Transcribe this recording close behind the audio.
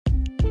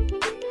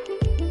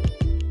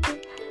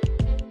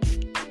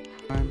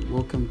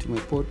welcome to my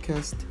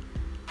podcast.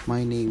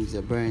 My name is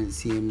Brian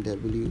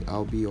CMW.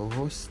 I'll be your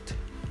host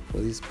for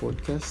this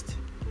podcast.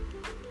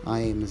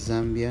 I am a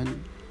Zambian,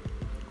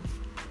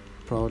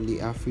 proudly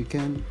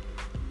African,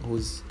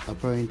 who's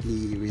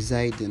apparently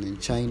residing in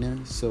China.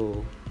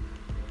 So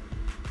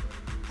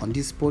on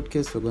this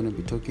podcast, we're going to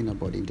be talking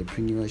about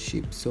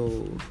entrepreneurship.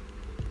 So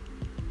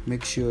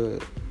make sure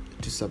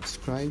to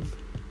subscribe.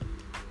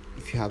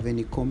 If you have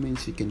any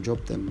comments, you can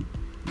drop them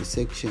in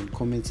the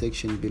comment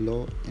section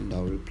below, and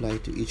I'll reply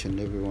to each and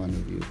every one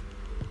of you.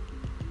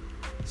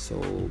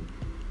 So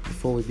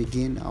before we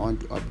begin, I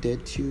want to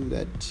update you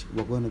that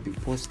we're going to be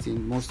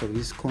posting most of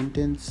these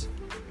contents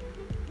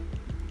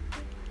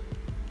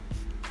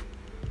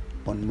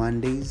on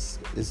Mondays.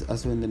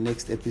 That's when the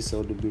next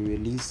episode will be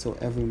released. So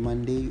every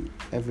Monday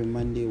we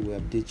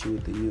update you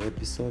with a new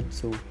episode.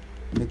 So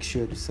make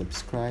sure to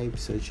subscribe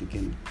so that you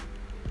can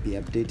be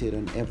updated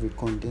on every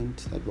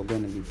content that we're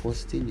going to be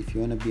posting. If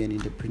you want to be an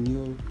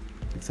entrepreneur,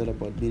 it's all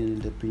about being an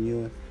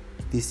entrepreneur,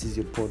 this is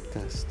your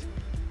podcast.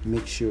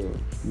 Make sure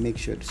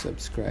to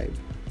subscribe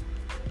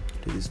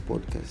to this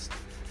podcast.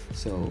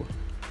 So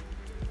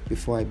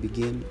before I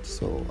begin,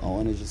 I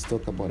want to just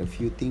talk about a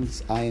few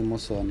things. I am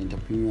also an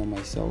entrepreneur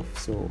myself,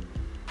 so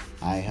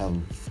I have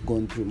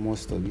gone through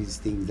most of these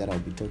things that I'll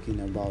be talking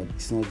about.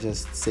 It's not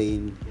just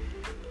saying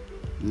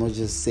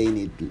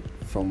it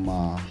from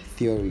a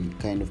theory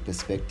kind of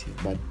perspective,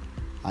 but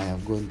I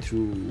have gone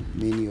through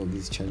many of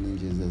these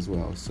challenges as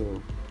well.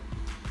 So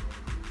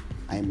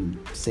I'm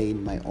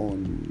saying my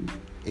own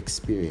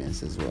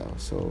experience as well.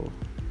 So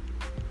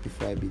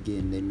before I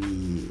begin,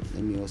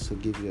 let me also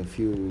give you a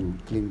few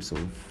glimpses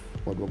of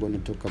what we're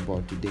going to talk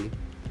about today.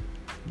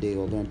 Today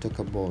we're going to talk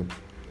about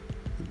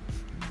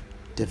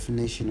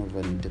definition of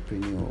an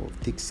entrepreneur,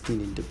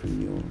 thick-skinned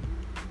entrepreneur.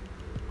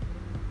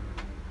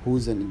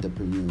 Who's an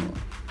entrepreneur?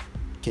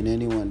 Can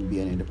anyone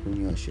be an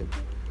entrepreneurship?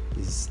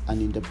 Is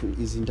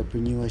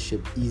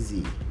entrepreneurship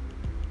easy?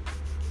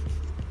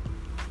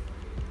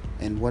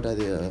 And what are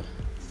the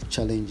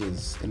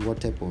challenges and what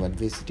type of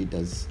adversity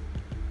does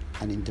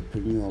an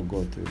entrepreneur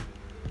go through?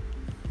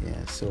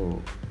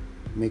 So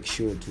make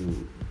sure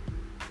to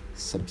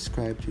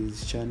subscribe to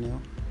this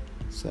channel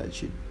so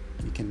that you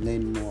can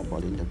learn more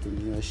about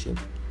entrepreneurship.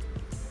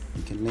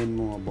 You can learn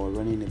more about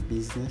running a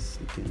business.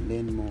 You can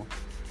learn more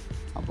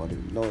about a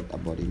lot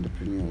about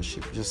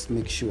entrepreneurship. Just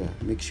make sure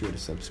to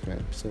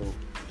subscribe. So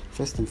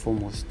first and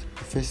foremost,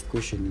 the first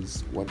question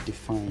is, what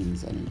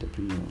defines an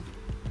entrepreneur?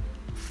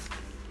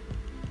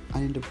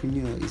 An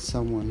entrepreneur is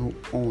someone who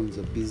owns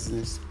a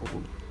business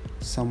or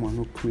someone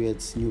who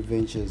creates new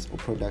ventures or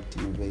product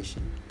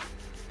innovation.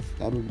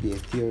 That would be a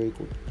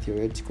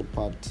theoretical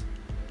part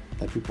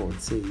that people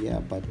would say,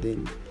 but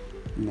then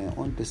in my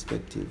own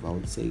perspective, I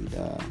would say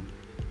that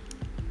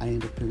an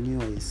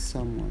entrepreneur is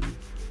someone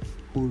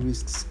who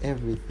risks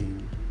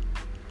everything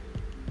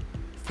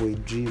for a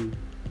dream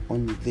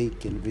only they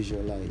can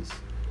visualize.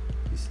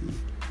 You see,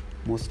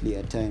 mostly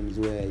at times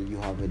where you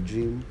have a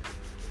dream,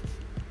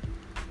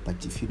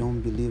 but if you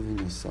don't believe in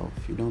yourself,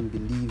 you don't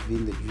believe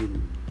in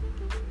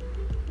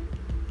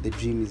the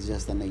dream is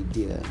just an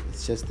idea,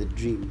 it's just a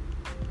dream.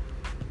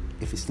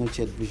 If it's not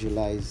yet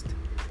visualized,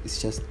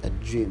 it's just a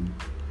dream.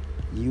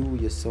 You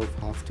yourself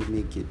have to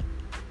make it.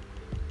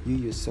 You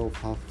yourself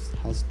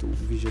has to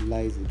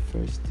visualize it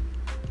first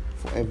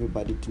for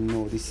everybody to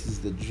know this is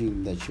the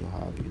dream that you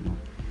have,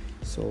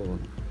 So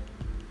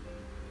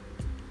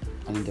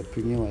an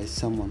entrepreneur is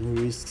someone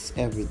who risks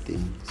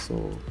everything.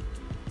 So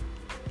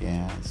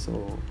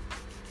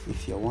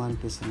if you're one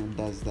person who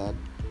does that,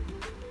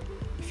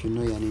 if you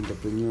know you're an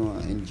entrepreneur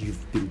and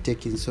you've been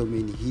taking so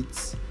many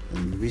hits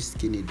and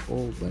risking it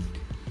all, but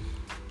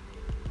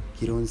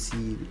you don't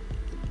see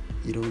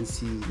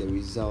the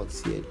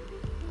results yet,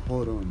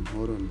 hold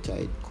on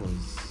tight,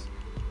 because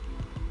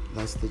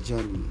that's the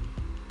journey.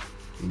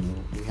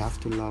 We have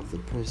to love the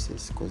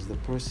process, because the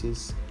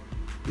process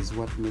is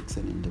what makes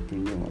an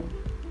entrepreneur.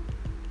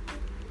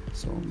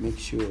 So make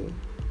sure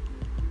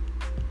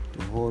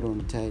to hold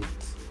on tight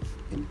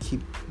and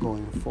keep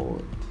going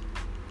forward.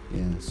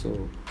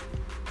 So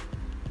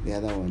the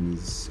other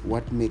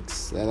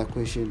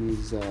question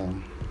is,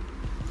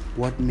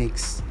 what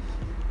makes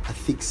a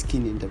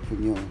thick-skinned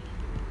entrepreneur?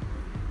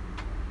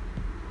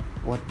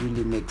 What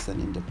really makes an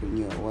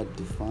entrepreneur?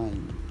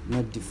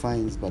 Not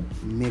defines, but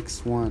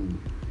makes one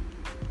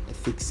a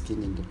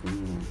thick-skinned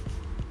entrepreneur?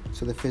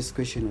 So the first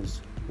question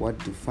is, what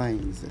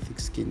defines a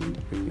thick-skinned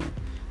entrepreneur?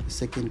 The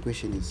second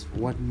question is,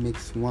 what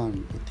makes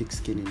one a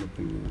thick-skinned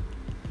entrepreneur?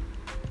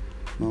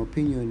 My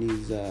opinion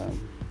is, a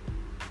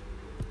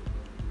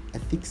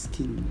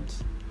thick-skinned,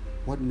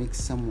 what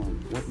makes an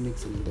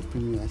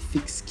entrepreneur a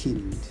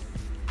thick-skinned?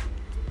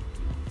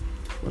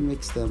 What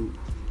makes them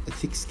a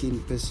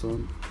thick-skinned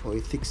person or a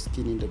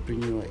thick-skinned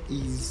entrepreneur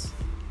is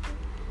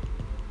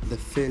the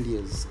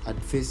failures,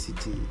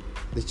 adversity,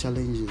 the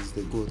challenges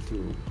they go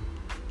through,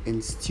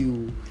 and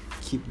still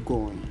keep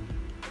going.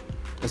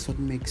 That's what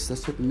makes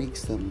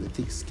them the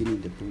thick-skinned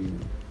entrepreneur.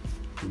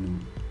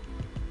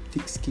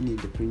 Thick-skinned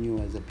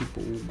entrepreneurs are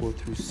people who go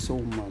through so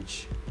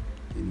much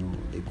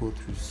They go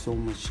through so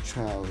much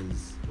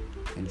trials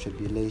and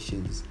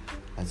tribulations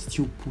but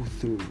still pull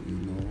through.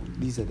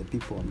 These are the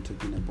people I'm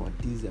talking about.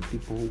 These are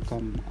people who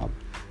come up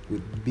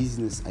with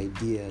business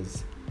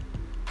ideas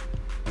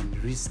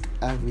and risk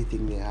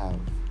everything they have,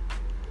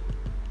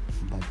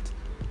 but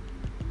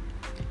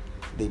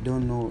they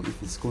don't know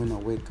if it's going to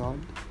work out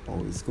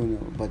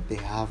but they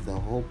have the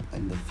hope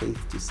and the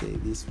faith to say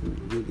this will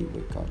really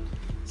work out.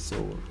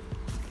 So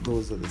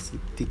those are the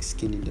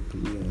thick-skinned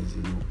entrepreneurs.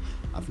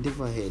 I've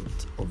never heard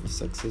of a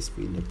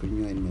successful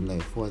entrepreneur in my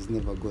life who has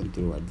never gone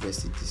through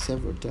adversity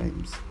several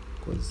times,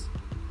 because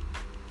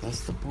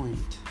that's the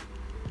point.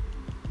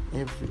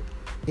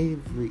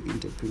 Every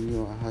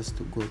entrepreneur has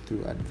to go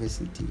through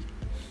adversity.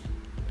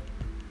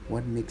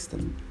 What makes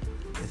them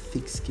a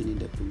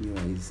thick-skinned entrepreneur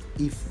is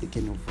if they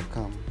can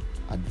overcome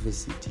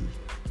adversity.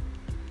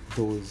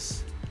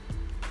 Those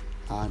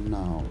are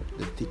now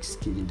the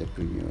thick-skinned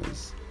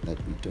entrepreneurs that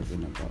we're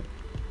talking about.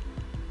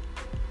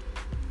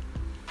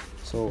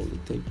 So the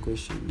third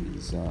question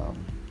is,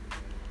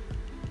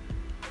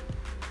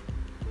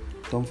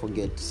 don't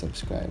forget to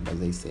subscribe.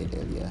 As I said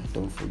earlier,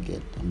 don't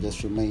forget. I'm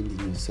just reminding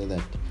you so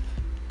that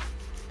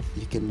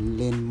you can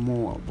learn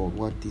more about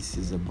what this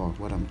is about,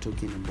 what I'm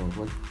talking about,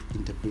 what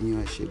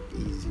entrepreneurship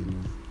is.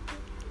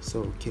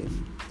 So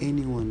can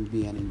anyone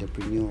be an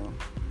entrepreneur?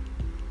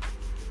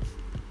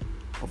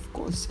 Of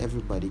course,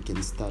 everybody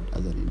can start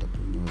as an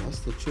entrepreneur. That's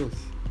the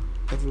truth.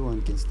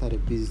 Everyone can start a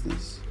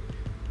business,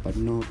 but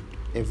not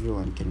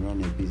everyone can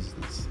run a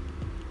business.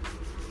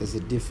 There's a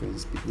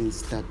difference between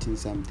starting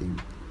something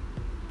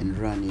and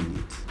running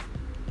it.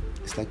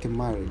 It's like a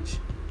marriage.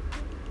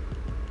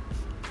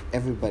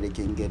 Everybody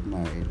can get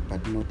married,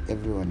 but not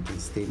everyone can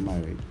stay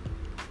married,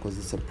 because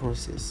it's a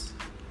process.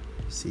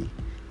 You see,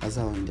 that's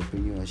how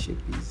entrepreneurship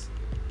is.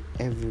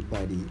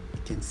 Everybody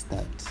can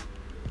start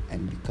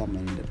and become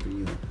an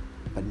entrepreneur,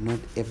 but not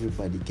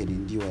everybody can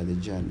endure the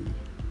journey,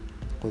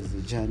 because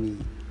the journey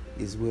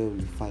is where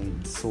we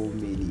find so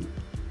many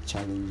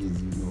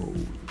challenges.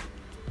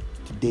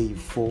 Today you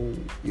fall,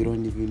 you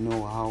don't even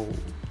know how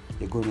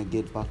you're going to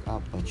get back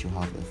up, but you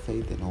have the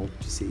faith and hope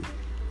to say,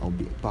 I'll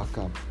be back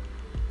up.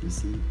 You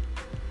see,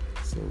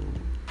 so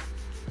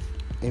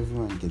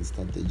everyone can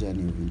start the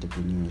journey of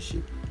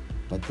entrepreneurship,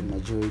 but the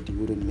majority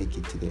wouldn't make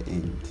it to the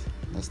end.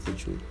 That's the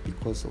truth,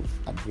 because of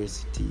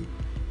adversity,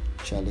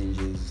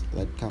 challenges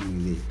that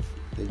come with it.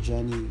 The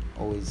journey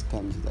always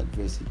comes with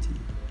adversity.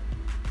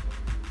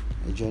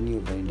 A journey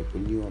of an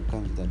entrepreneur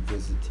comes with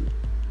adversity.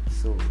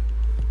 So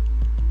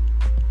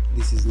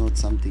this is not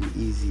something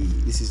easy.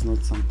 This is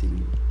not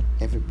something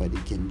everybody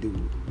can do.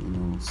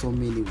 So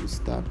many will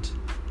start,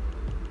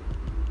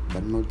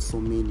 but not so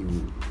many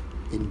will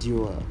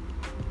endure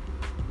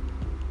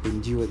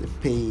the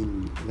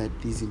pain that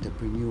these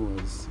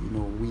entrepreneurs,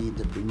 we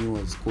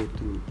entrepreneurs go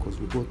through, because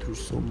we go through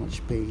so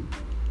much pain,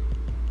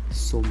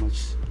 so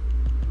much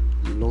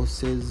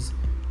losses.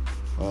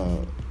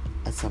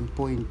 At some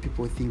point,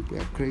 people think we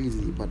are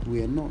crazy, but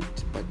we are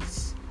not. But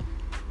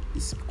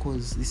it's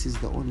because this is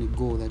the only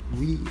goal that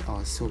we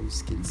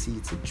ourselves can see.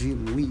 It's a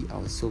dream we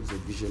ourselves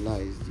have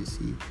visualized, you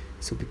see.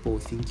 So people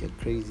think you're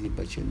crazy,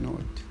 but you're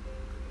not.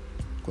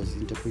 Because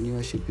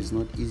entrepreneurship is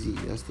not easy.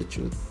 That's the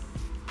truth.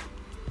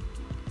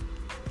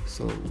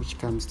 So, which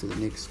comes to the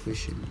next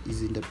question: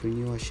 is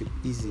entrepreneurship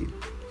easy?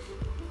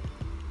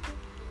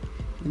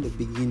 In the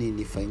beginning,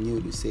 if I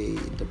knew to say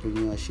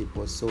entrepreneurship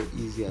was so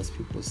easy as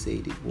people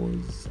said it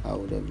was, I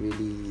would have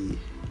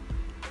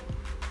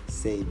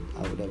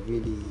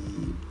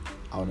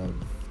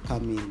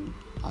come in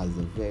as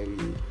a very,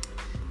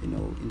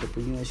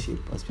 entrepreneurship,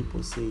 as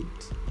people say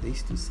it, they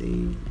used to say,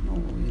 no,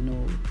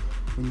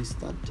 when you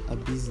start a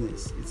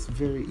business, it's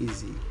very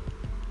easy.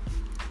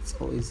 It's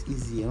always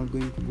easy. You're not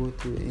going to go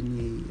through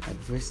any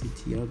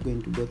adversity. You're not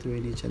going to go through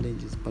any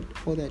challenges. But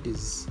all that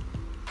is,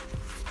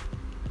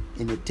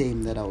 in a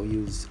term that I'll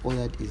use, all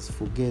that is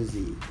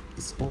fugazi.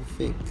 It's all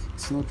fake.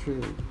 It's not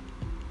real.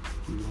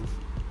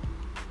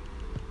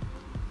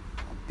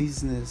 A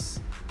business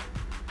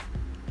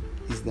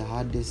is the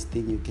hardest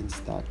thing you can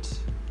start.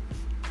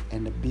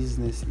 And a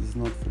business is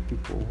not for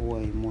people who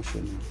are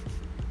emotional,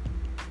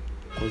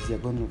 because you're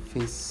going to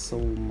face so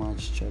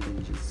much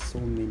challenges, so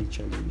many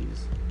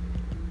challenges.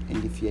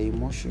 And if you're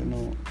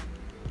emotional,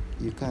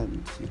 you can't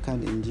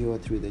endure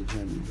through the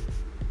journey.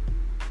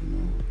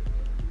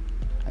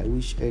 I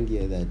wish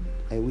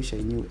I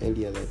knew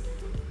earlier that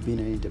being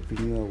an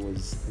entrepreneur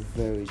was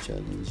very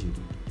challenging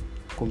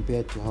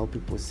compared to how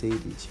people said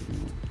it.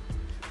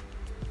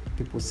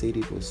 People said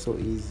it was so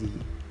easy.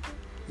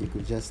 You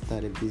could just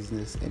start a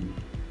business and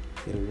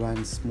it'll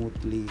run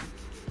smoothly.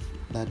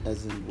 That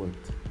doesn't work.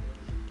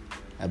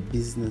 A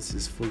business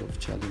is full of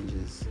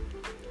challenges.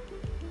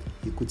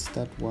 You could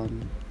start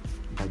one,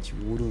 but you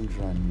wouldn't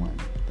run one.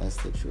 That's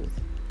the truth.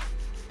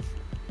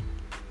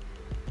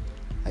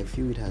 I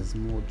feel it has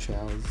more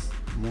trials,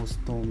 more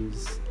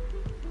storms,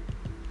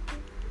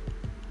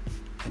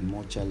 and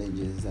more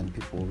challenges than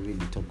people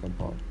really talk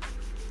about.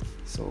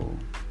 So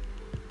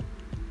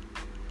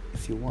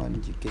if you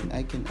want,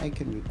 I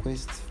can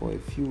request for a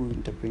few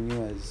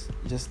entrepreneurs.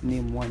 Just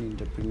name one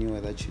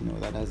entrepreneur that you know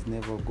that has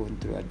never gone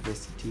through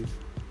adversity,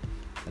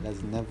 that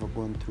has never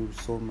gone through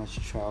so much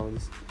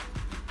trials.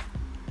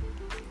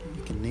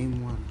 You can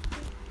name one,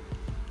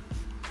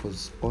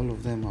 because all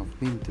of them have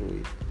been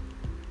through it.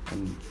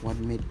 And what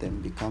made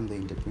them become the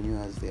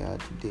entrepreneurs they are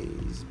today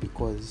is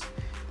because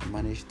they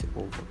managed to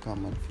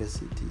overcome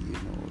adversity.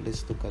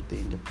 Let's look at the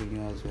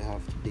entrepreneurs we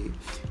have today.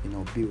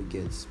 Bill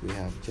Gates, we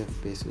have Jeff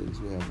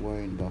Bezos, we have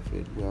Warren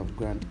Buffett, we have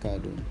Grant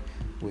Cardone,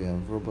 we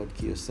have Robert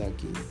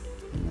Kiyosaki,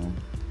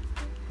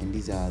 and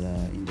these are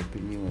the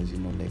entrepreneurs.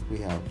 Like we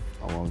have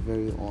our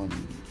very own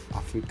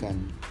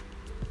African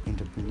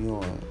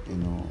entrepreneur,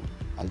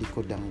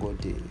 Aliko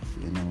Dangote.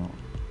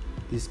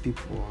 These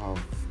people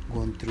have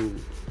gone through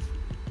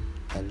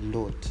a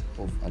lot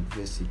of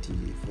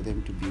adversity for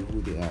them to be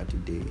who they are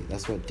today.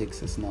 That's what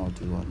takes us now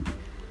to one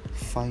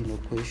final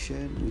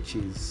question, which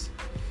is,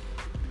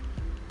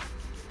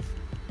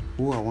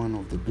 who are one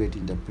of the great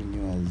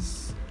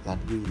entrepreneurs that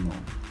we know?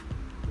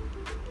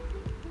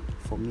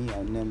 For me, I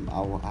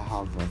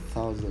have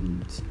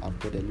 1,000. I've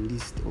got a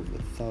list of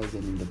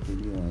 1,000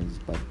 entrepreneurs,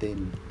 but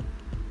then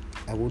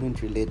I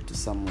wouldn't relate to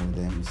some of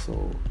them,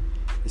 so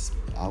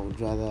I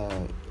would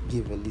rather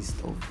give a list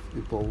of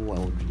people who I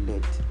would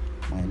relate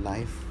my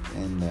life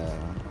and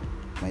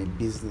my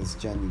business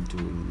journey to.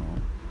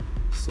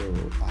 So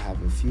I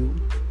have a few,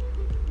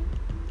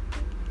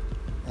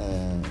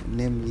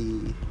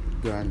 namely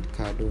Grant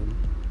Cardone,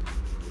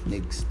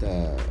 next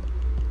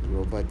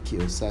Robert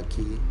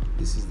Kiyosaki.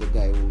 This is the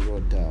guy who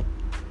wrote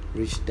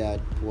Rich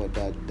Dad, Poor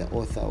Dad, the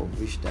author of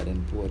Rich Dad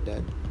and Poor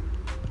Dad.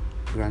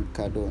 Grant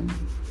Cardone,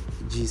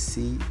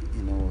 GC,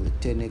 the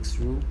 10x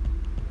rule.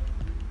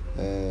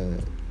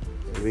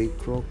 Ray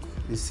Kroc,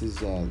 this is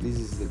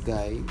the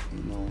guy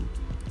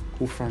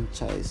who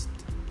franchised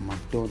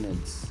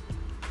McDonald's.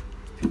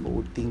 People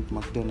would think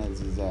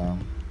McDonald's is a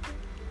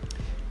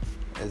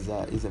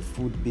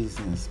food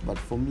business, but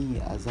for me,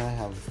 as I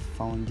have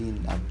found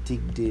I've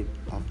digged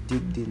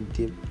in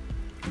deep,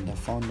 and I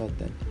found out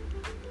that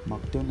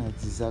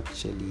McDonald's is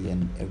actually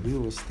a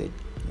real estate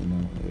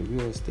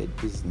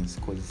business,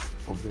 because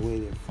of the way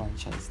they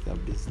franchise their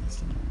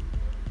business.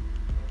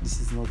 This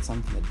is not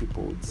something that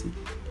people would see.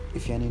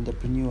 If you're an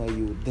entrepreneur,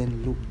 you would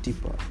then look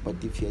deeper.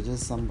 But if you're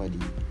just somebody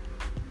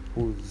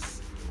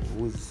who's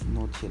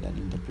not yet an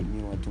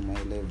entrepreneur to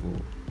my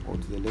level, or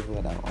to the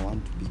level that I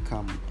want to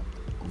become,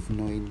 of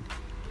learning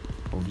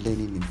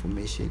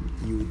information,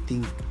 you would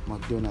think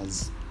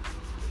McDonald's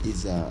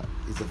is a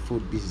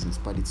food business,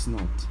 but it's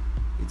not.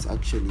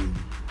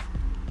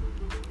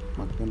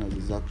 McDonald's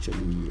is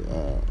actually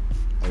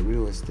a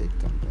real estate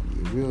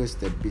company, a real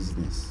estate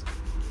business,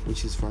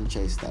 which is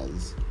franchised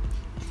as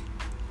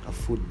a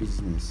food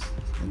business.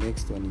 The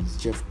next one is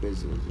Jeff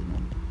Bezos,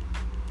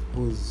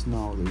 who's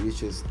now the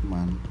richest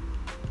man,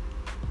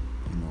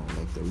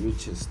 like the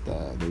richest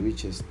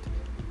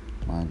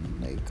man,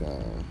 like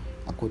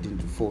according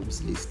to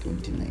Forbes list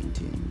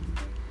 2019.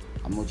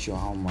 I'm not sure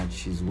how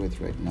much he's worth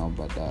right now,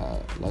 but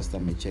last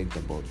time I checked,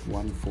 about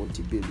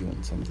 140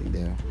 billion, something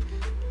there.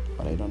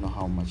 But I don't know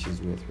how much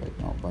he's worth right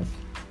now. But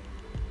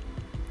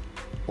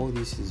all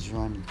this is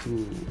run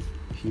through.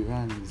 He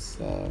runs,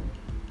 an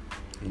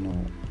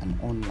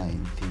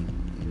online thing.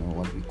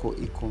 What we call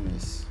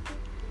e-commerce.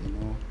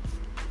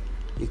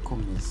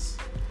 E-commerce.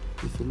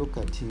 If you look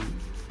at him,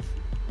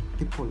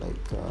 people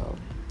like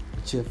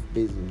Jeff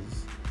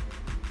Bezos,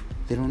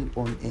 they don't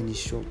own any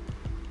shop.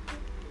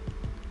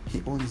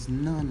 He owns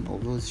none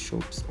of those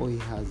shops. All he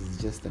has is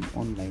just an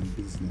online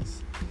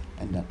business,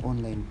 and that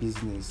online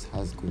business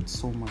has got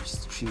so much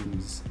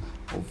streams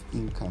of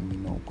income,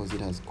 because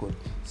it has got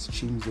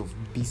streams of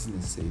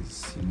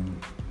businesses,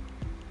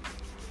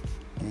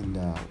 And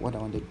what I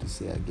wanted to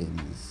say again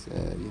is,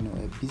 a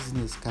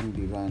business can't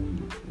be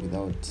run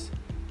without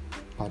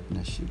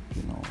partnership.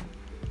 You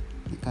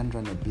can't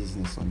run a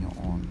business on your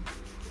own.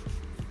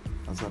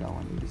 That's what I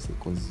wanted to say,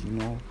 because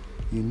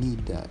you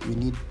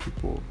need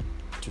people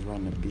to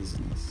run a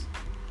business.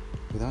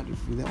 Without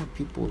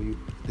people,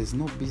 there's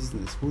no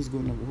business. Who's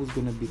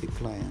gonna be the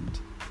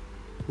client?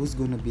 Who's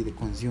gonna be the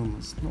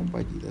consumers?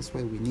 Nobody. That's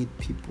why we need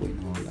people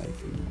in our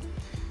life.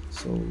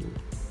 So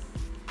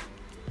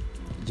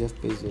Jeff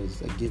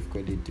Bezos, I give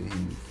credit to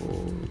him for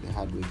the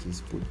hard work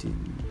he's put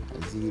in.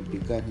 As he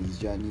began his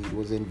journey, it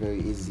wasn't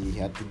very easy. He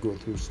had to go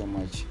through so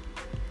much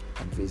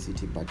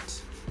adversity, but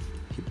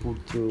he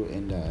pulled through,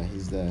 and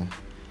he's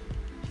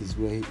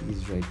where he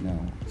is right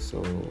now.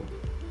 So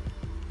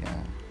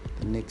yeah,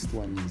 the next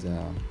one is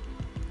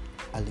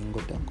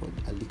Aliko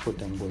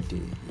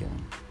Dangote,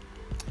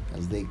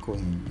 as they call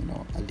him,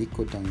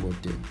 Aliko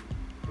Dangote.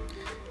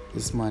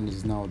 This man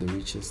is now the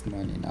richest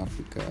man in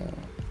Africa,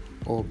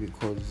 all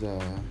because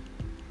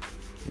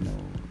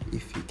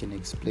if he can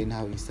explain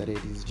how he started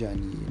his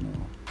journey.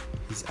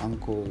 His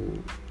uncle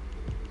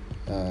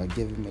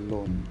gave him a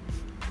loan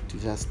to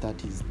just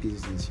start his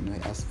business. He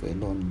asked for a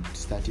loan to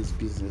start his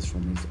business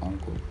from his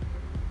uncle,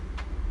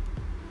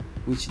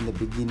 which in the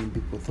beginning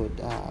people thought,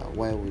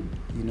 why would,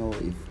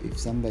 if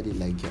somebody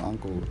like your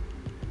uncle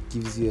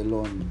gives you a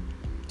loan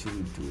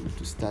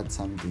to start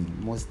something.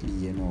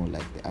 Mostly,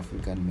 like the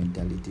African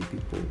mentality,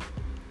 people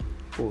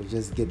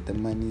just get the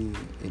money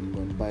and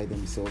go and buy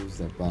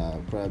themselves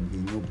probably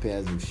new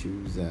pairs of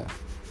shoes,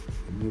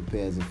 new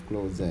pairs of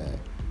clothes,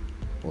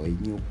 or a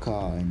new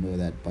car and all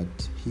that.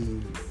 But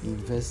he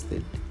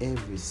invested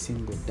every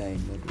single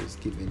dime that was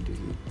given to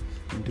him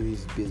into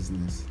his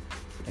business.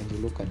 And you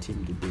look at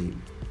him today,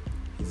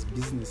 his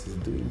business is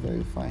doing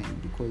very fine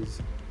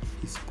because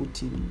he's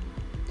putting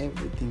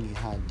everything he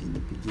had in the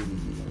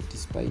beginning,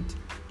 despite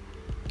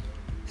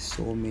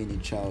so many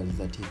trials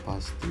that he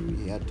passed through.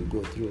 He had to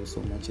go through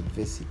so much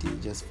adversity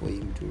just for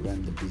him to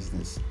run the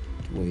business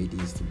to where it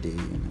is today,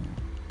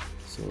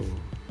 So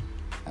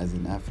as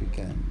an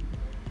African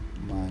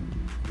man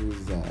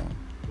who's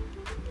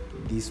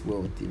this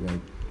wealthy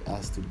right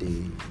as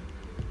today,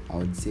 I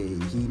would say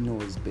he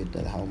knows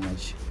better how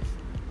much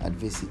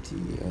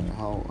adversity,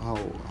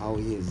 how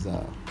he has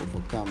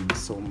overcome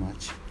so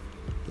much.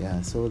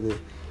 So the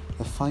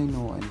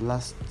final and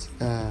last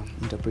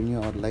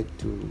entrepreneur I'd like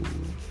to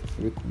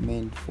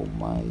recommend for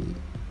myself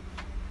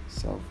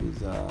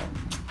is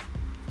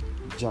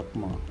Jack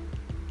Ma.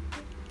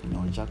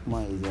 Jack Ma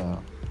is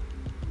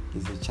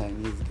a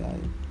Chinese guy.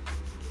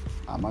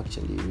 I'm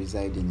actually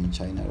residing in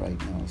China right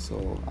now,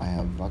 so I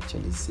have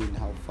actually seen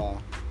how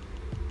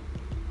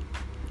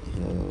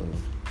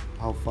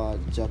far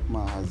Jack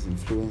Ma has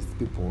influenced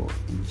people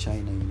in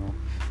China.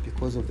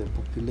 Because of the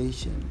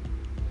population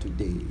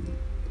today,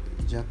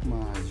 Jack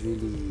Ma has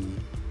really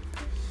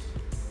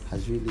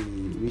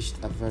reached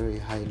a very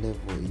high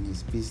level in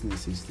his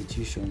business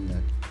institution.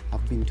 That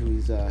I've been to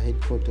his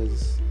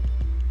headquarters,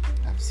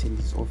 I've seen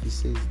his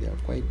offices. They are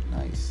quite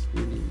nice,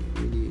 really,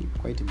 really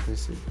quite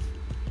impressive.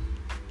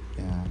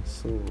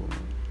 So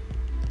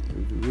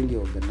really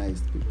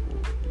organized people.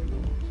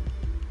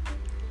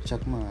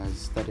 Jack Ma has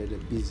started a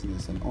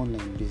business, an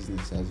online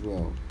business as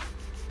well.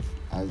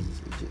 As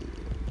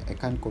I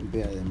can't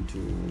compare them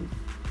to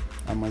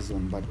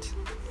Amazon, but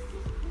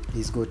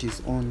he's got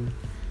his own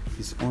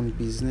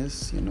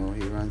business. He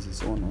runs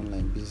his own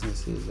online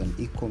businesses, an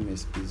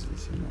e-commerce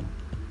business,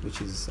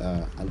 which is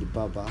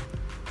Alibaba.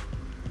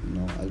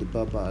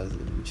 Alibaba,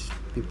 which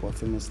people are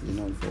famously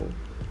known for,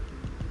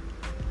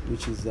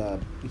 which is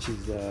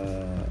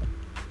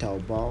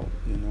Taobao.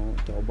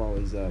 Taobao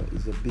is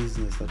a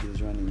business that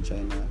is run in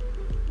China.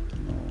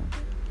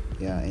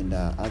 And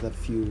other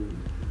few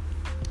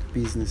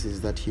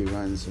businesses that he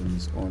runs on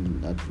his own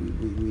that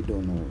we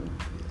don't know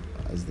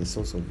as the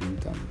source of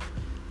income.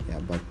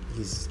 But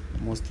he's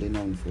mostly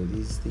known for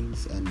these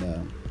things. And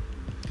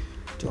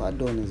to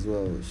add on as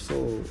well,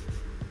 so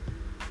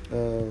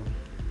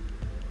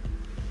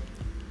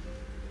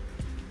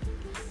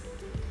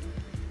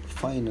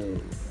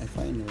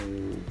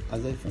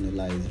as I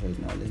finalize right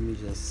now, let me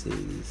just say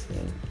this: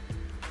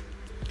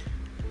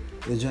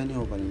 the journey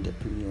of an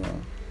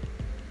entrepreneur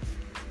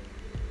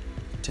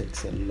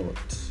takes a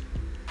lot.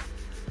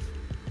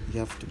 You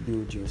have to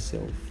build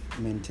yourself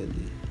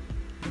mentally,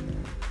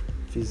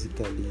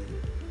 physically,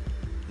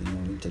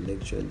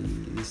 intellectually.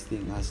 This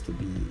thing has to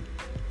be,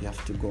 you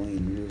have to go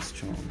in real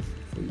strong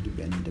for you to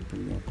be an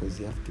entrepreneur, because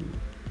you have to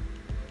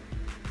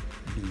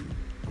be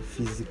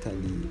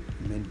physically,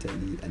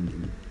 mentally,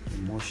 and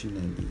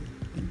emotionally,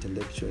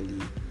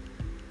 intellectually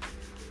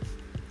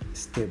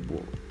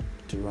stable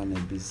to run a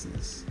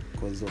business,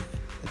 because of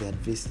the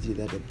adversity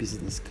that a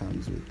business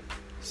comes with.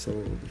 So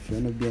if you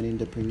want to be an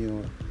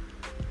entrepreneur,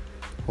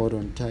 hold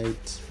on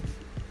tight,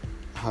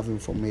 have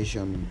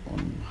information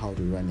on how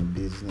to run a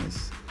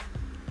business,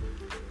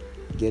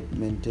 get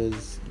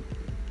mentors,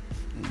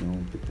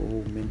 people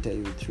who mentor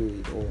you through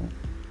it all,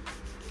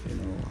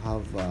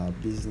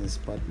 have business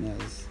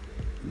partners,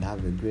 and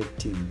have a great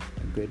team.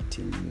 A great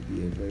team would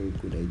be a very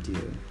good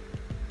idea.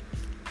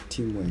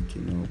 Teamwork,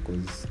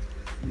 because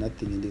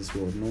nothing in this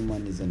world, no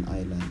man is an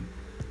island.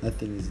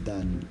 Nothing is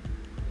done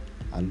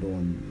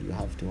alone. You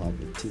have to have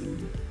a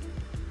team.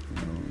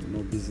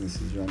 No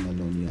business is run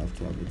alone. You have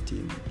to have a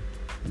team.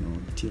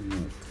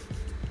 Teamwork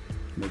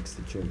makes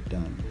the job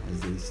done,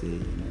 as they say.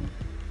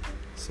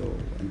 So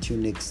until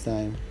next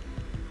time,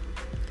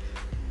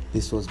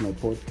 this was my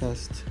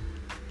podcast.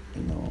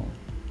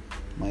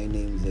 My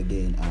name's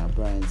again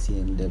Brian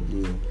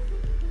CMW.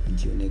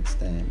 Until next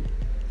time,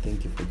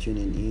 thank you for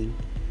tuning in.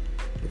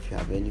 If you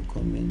have any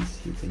comments,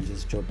 you can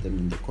just drop them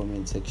in the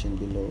comment section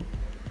below.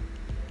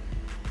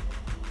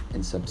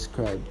 And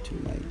subscribe to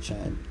my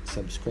channel,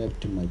 subscribe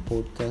to my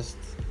podcast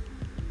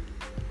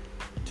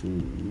to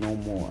know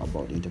more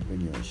about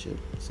entrepreneurship.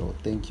 So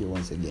thank you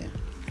once again.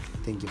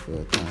 Thank you for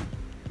your time.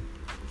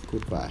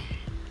 Goodbye.